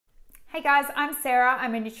Hey guys, I'm Sarah.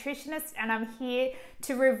 I'm a nutritionist and I'm here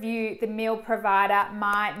to review the meal provider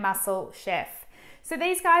My Muscle Chef. So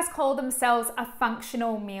these guys call themselves a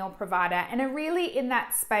functional meal provider and are really in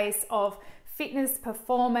that space of fitness,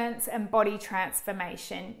 performance and body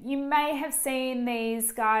transformation. You may have seen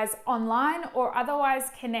these guys online or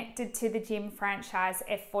otherwise connected to the gym franchise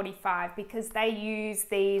F45 because they use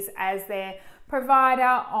these as their provider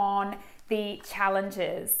on the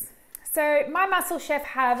challenges. So My Muscle Chef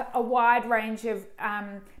have a wide range of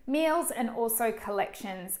meals and also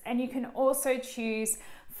collections, and you can also choose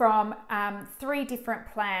from 3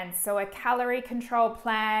 different plans. So a calorie control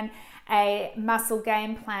plan, a muscle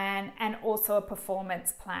gain plan, and also a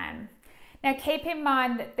performance plan. Now keep in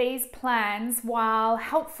mind that these plans, while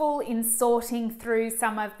helpful in sorting through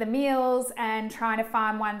some of the meals and trying to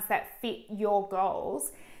find ones that fit your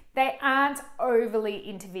goals, they aren't overly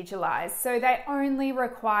individualized, so they only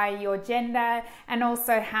require your gender and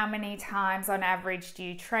also how many times on average do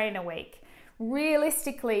you train a week.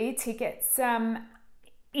 Realistically, to get some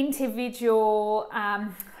individual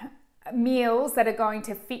meals that are going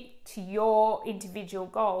to fit to your individual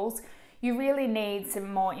goals, you really need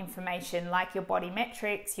some more information like your body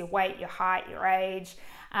metrics, your weight, your height, your age.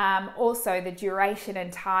 Also the duration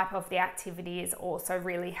and type of the activity is also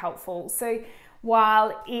really helpful. So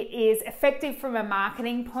while it is effective from a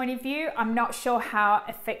marketing point of view, I'm not sure how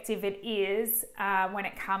effective it is when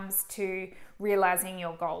it comes to realizing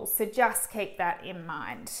your goals. So just keep that in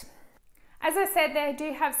mind. As I said, they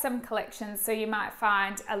do have some collections, so you might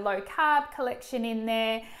find a low carb collection in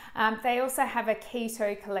there. They also have a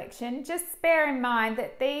keto collection. Just bear in mind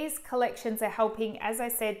that these collections are helping, as I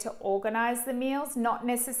said, to organize the meals, not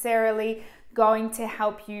necessarily going to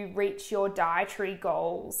help you reach your dietary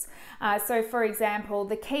goals. So for example,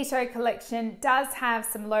 the keto collection does have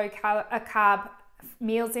some low carb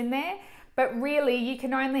meals in there, but really you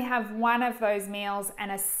can only have one of those meals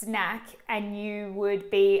and a snack and you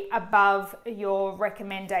would be above your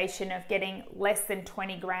recommendation of getting less than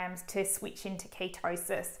 20 grams to switch into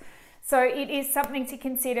ketosis. So it is something to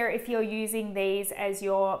consider if you're using these as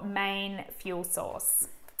your main fuel source.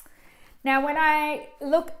 Now, when I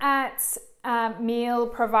look at meal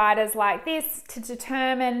providers like this to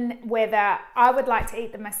determine whether I would like to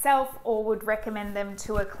eat them myself or would recommend them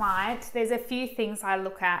to a client, there's a few things I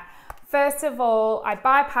look at. First of all, I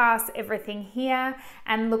bypass everything here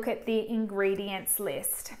and look at the ingredients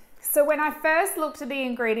list. So when I first looked at the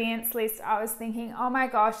ingredients list, I was thinking, oh my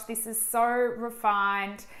gosh, this is so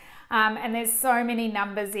refined and there's so many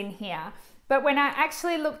numbers in here. But when I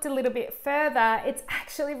actually looked a little bit further, it's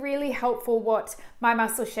actually really helpful what My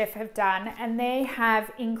Muscle Chef have done, and they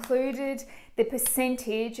have included the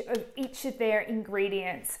percentage of each of their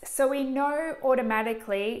ingredients. So we know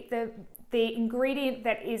automatically the ingredient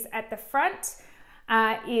that is at the front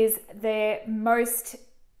is the most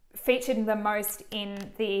featured the most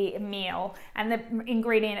in the meal, and the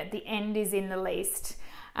ingredient at the end is in the least.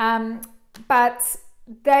 But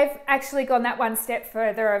they've actually gone that one step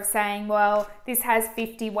further of saying, well, this has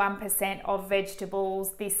 51% of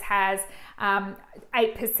vegetables, this has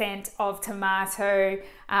 8% of tomato,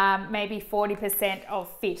 maybe 40%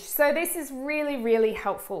 of fish. So this is really, really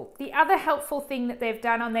helpful. The other helpful thing that they've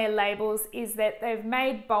done on their labels is that they've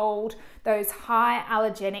made bold those high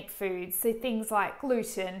allergenic foods. So things like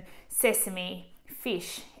gluten, sesame,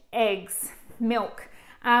 fish, eggs, milk,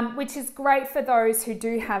 which is great for those who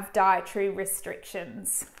do have dietary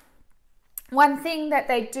restrictions. One thing that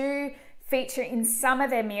they do feature in some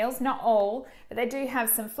of their meals, not all, but they do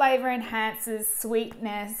have some flavor enhancers,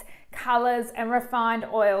 sweetness, colors and refined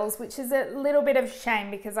oils, which is a little bit of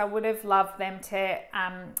shame because I would have loved them to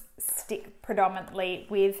stick predominantly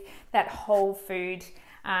with that whole food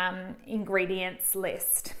ingredients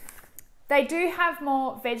list. They do have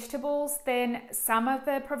more vegetables than some of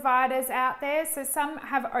the providers out there. So some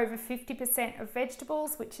have over 50% of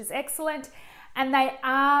vegetables, which is excellent. And they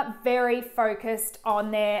are very focused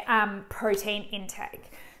on their protein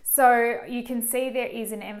intake. So you can see there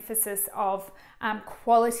is an emphasis of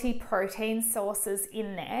quality protein sources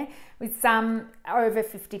in there, with some over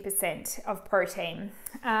 50% of protein.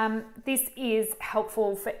 This is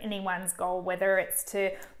helpful for anyone's goal, whether it's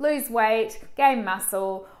to lose weight, gain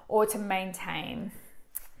muscle, or to maintain.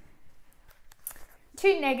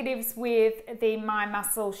 2 negatives with the My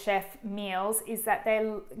Muscle Chef meals is that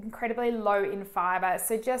they're incredibly low in fiber.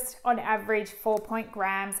 So just on average 4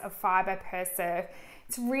 grams of fiber per serve.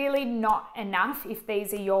 It's really not enough if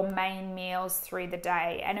these are your main meals through the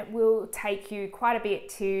day, and it will take you quite a bit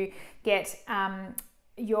to get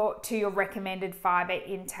your recommended fiber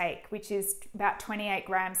intake, which is about 28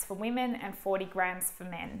 grams for women and 40 grams for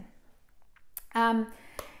men.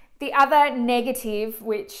 The other negative,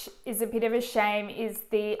 which is a bit of a shame, is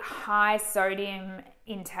the high sodium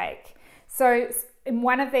intake. So in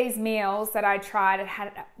one of these meals that I tried, it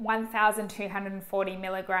had 1,240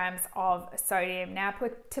 milligrams of sodium. Now,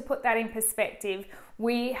 to put that in perspective,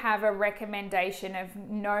 we have a recommendation of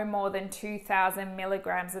no more than 2,000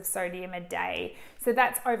 milligrams of sodium a day. So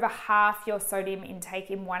that's over half your sodium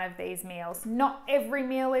intake in one of these meals. Not every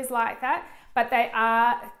meal is like that, but they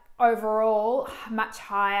are overall much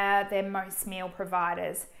higher than most meal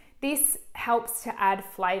providers. This helps to add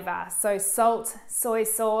flavor. So salt, soy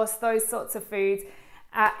sauce, those sorts of foods,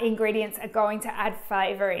 ingredients are going to add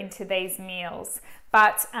flavor into these meals.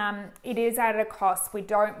 But it is at a cost. We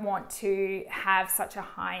don't want to have such a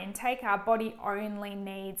high intake. Our body only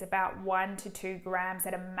needs about 1 to 2 grams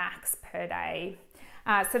at a max per day.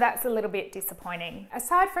 So that's a little bit disappointing.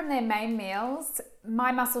 Aside from their main meals,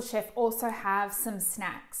 My Muscle Chef also have some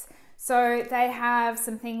snacks. So they have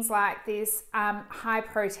some things like this high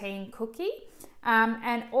protein cookie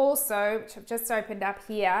and also, which I've just opened up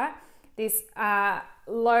here, this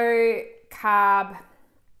low carb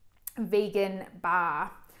vegan bar.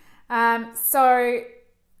 So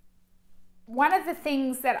one of the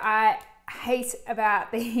things that I hate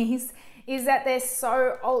about these is that they're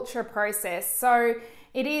so ultra processed. So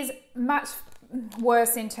it is much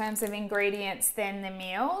worse in terms of ingredients than the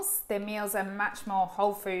meals. Their meals are much more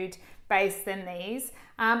whole food based than these,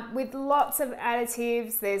 with lots of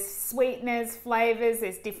additives. There's sweeteners, flavors,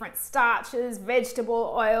 there's different starches,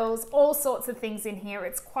 vegetable oils, all sorts of things in here.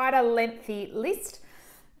 It's quite a lengthy list.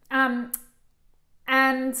 And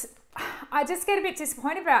I just get a bit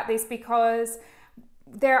disappointed about this because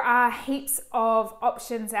there are heaps of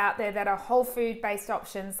options out there that are whole food based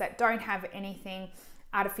options that don't have anything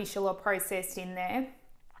artificial or processed in there.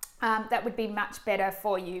 That would be much better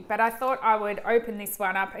for you. But I thought I would open this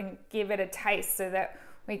one up and give it a taste so that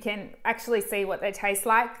we can actually see what they taste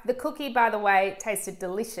like. The cookie, by the way, tasted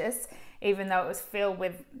delicious, even though it was filled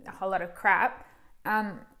with a whole lot of crap.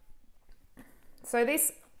 So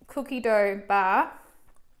this cookie dough bar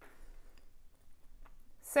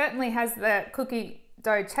certainly has the cookie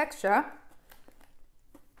dough texture.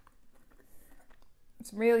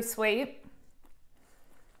 It's really sweet.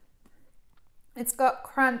 It's got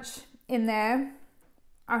crunch in there,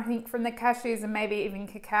 I think from the cashews and maybe even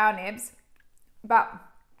cacao nibs, but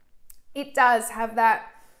it does have that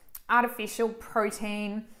artificial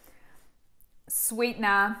protein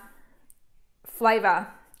sweetener flavor.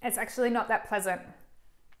 It's actually not that pleasant.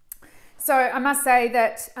 So I must say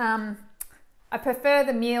that I prefer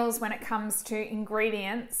the meals when it comes to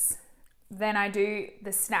ingredients than I do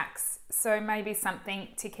the snacks. So maybe something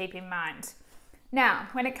to keep in mind. Now,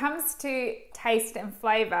 when it comes to taste and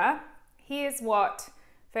flavor, here's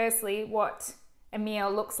firstly, what a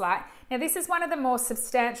meal looks like. Now, this is one of the more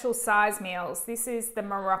substantial size meals. This is the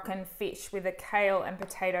Moroccan fish with a kale and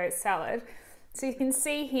potato salad. So you can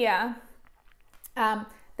see here,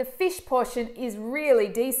 the fish portion is really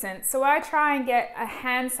decent. So I try and get a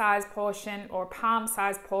hand-sized portion or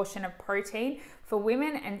palm-sized portion of protein for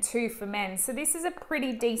women and 2 for men. So this is a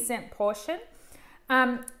pretty decent portion.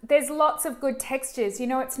 There's lots of good textures. You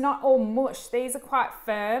know, it's not all mush. These are quite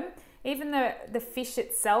firm. Even the fish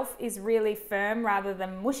itself is really firm rather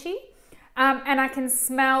than mushy. And I can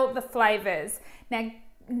smell the flavors.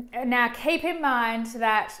 Now keep in mind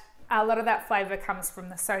that a lot of that flavor comes from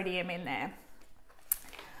the sodium in there.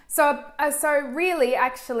 So really,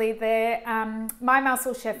 actually, My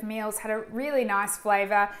Muscle Chef meals had a really nice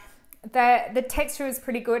flavor. The texture was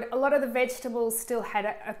pretty good. A lot of the vegetables still had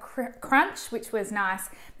a crunch, which was nice.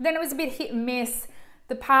 But then it was a bit hit and miss.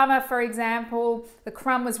 The parma, for example, the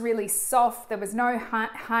crumb was really soft. There was no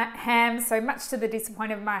ham, so much to the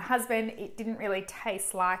disappointment of my husband, it didn't really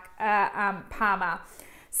taste like parma.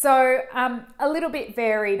 So a little bit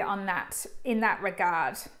varied on that in that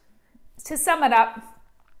regard. To sum it up,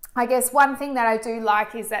 I guess one thing that I do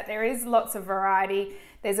like is that there is lots of variety.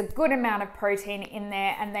 There's a good amount of protein in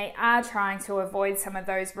there, and they are trying to avoid some of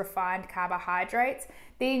those refined carbohydrates.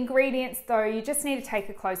 The ingredients, though, you just need to take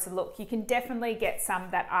a closer look. You can definitely get some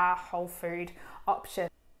that are whole food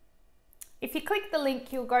options. If you click the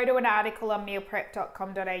link, you'll go to an article on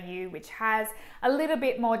mealprep.com.au, which has a little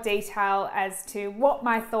bit more detail as to what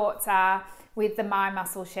my thoughts are with the My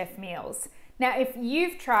Muscle Chef meals. Now, if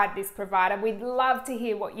you've tried this provider, we'd love to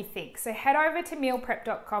hear what you think. So head over to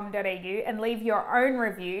mealprep.com.au and leave your own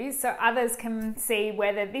review so others can see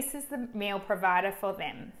whether this is the meal provider for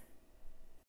them.